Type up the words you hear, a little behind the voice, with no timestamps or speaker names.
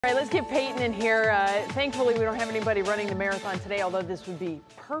All right, let's get Peyton in here. Thankfully, we don't have anybody running the marathon today, although this would be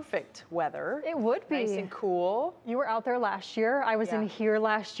perfect weather. It would be. Nice and cool. You were out there last year. I was in here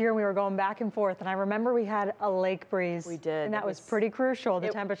last year, and we were going back and forth. And I remember we had a lake breeze. We did. And that was pretty crucial, the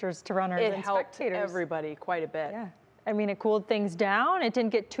temperatures to runners and spectators. It helped everybody quite a bit. Yeah. I mean, it cooled things down. It didn't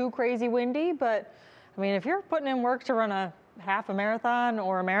get too crazy windy, but I mean, if you're putting in work to run a half a marathon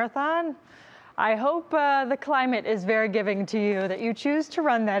or a marathon, I hope the climate is very giving to you, that you choose to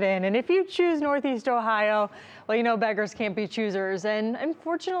run that in. And if you choose Northeast Ohio, well, you know, beggars can't be choosers. And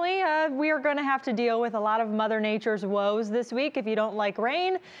unfortunately, we are going to have to deal with a lot of Mother Nature's woes this week. If you don't like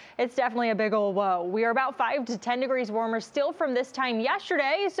rain, it's definitely a big old woe. We are about 5 to 10 degrees warmer still from this time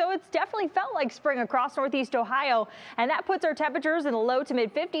yesterday, so it's definitely felt like spring across Northeast Ohio. And that puts our temperatures in the low to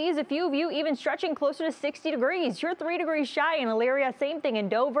mid 50s. A few of you even stretching closer to 60 degrees. You're 3 degrees shy in Elyria, same thing in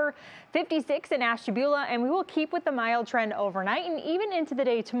Dover, 56 in Ashtabula, and we will keep with the mild trend overnight and even into the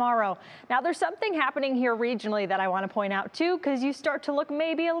day tomorrow. Now, there's something happening here regionally that I want to point out too, because you start to look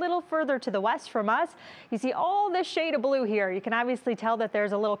maybe a little further to the west from us. You see all this shade of blue here. You can obviously tell that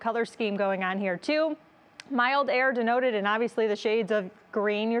there's a little color scheme going on here too. Mild air denoted, and obviously the shades of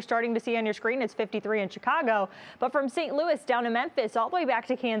green you're starting to see on your screen. It's 53 in Chicago, but from St. Louis down to Memphis all the way back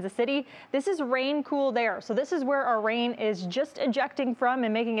to Kansas City, this is rain cooled air. So this is where our rain is just ejecting from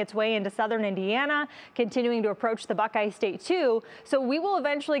and making its way into southern Indiana, continuing to approach the Buckeye State too. So we will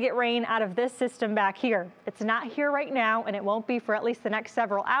eventually get rain out of this system back here. It's not here right now, and it won't be for at least the next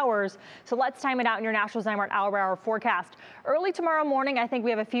several hours. So let's time it out in your National Zymark hour forecast. Early tomorrow morning, I think we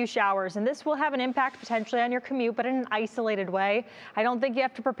have a few showers, and this will have an impact potentially on your commute, but in an isolated way. I don't think you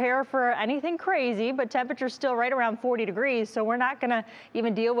have to prepare for anything crazy, but temperature's still right around 40 degrees, so we're not going to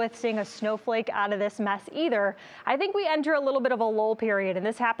even deal with seeing a snowflake out of this mess either. I think we enter a little bit of a lull period, and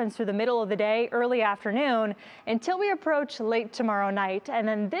this happens through the middle of the day, early afternoon, until we approach late tomorrow night. And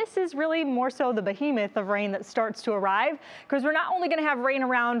then this is really more so the behemoth of rain that starts to arrive, because we're not only going to have rain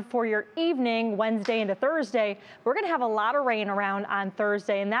around for your evening, Wednesday into Thursday, we're going to have a lot of rain around on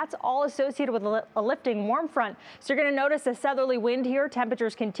Thursday, and that's all associated with a lifting warm front. So you're going to notice a southerly wind here,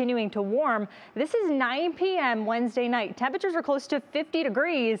 temperatures continuing to warm. This is 9 p.m. Wednesday night. Temperatures are close to 50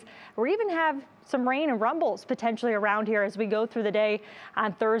 degrees. We even have some rain and rumbles potentially around here as we go through the day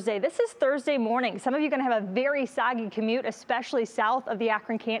on Thursday. This is Thursday morning. Some of you are going to have a very soggy commute, especially south of the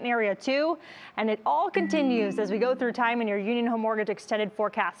Akron-Canton area too. And it all continues as we go through time in your Union Home Mortgage extended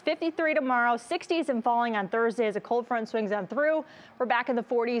forecast. 53 tomorrow, 60s and falling on Thursday as a cold front swings on through. We're back in the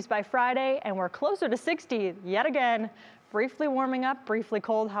 40s by Friday, and we're closer to 60 yet again. Briefly warming up, briefly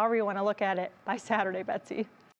cold, however you want to look at it, by Saturday, Betsy.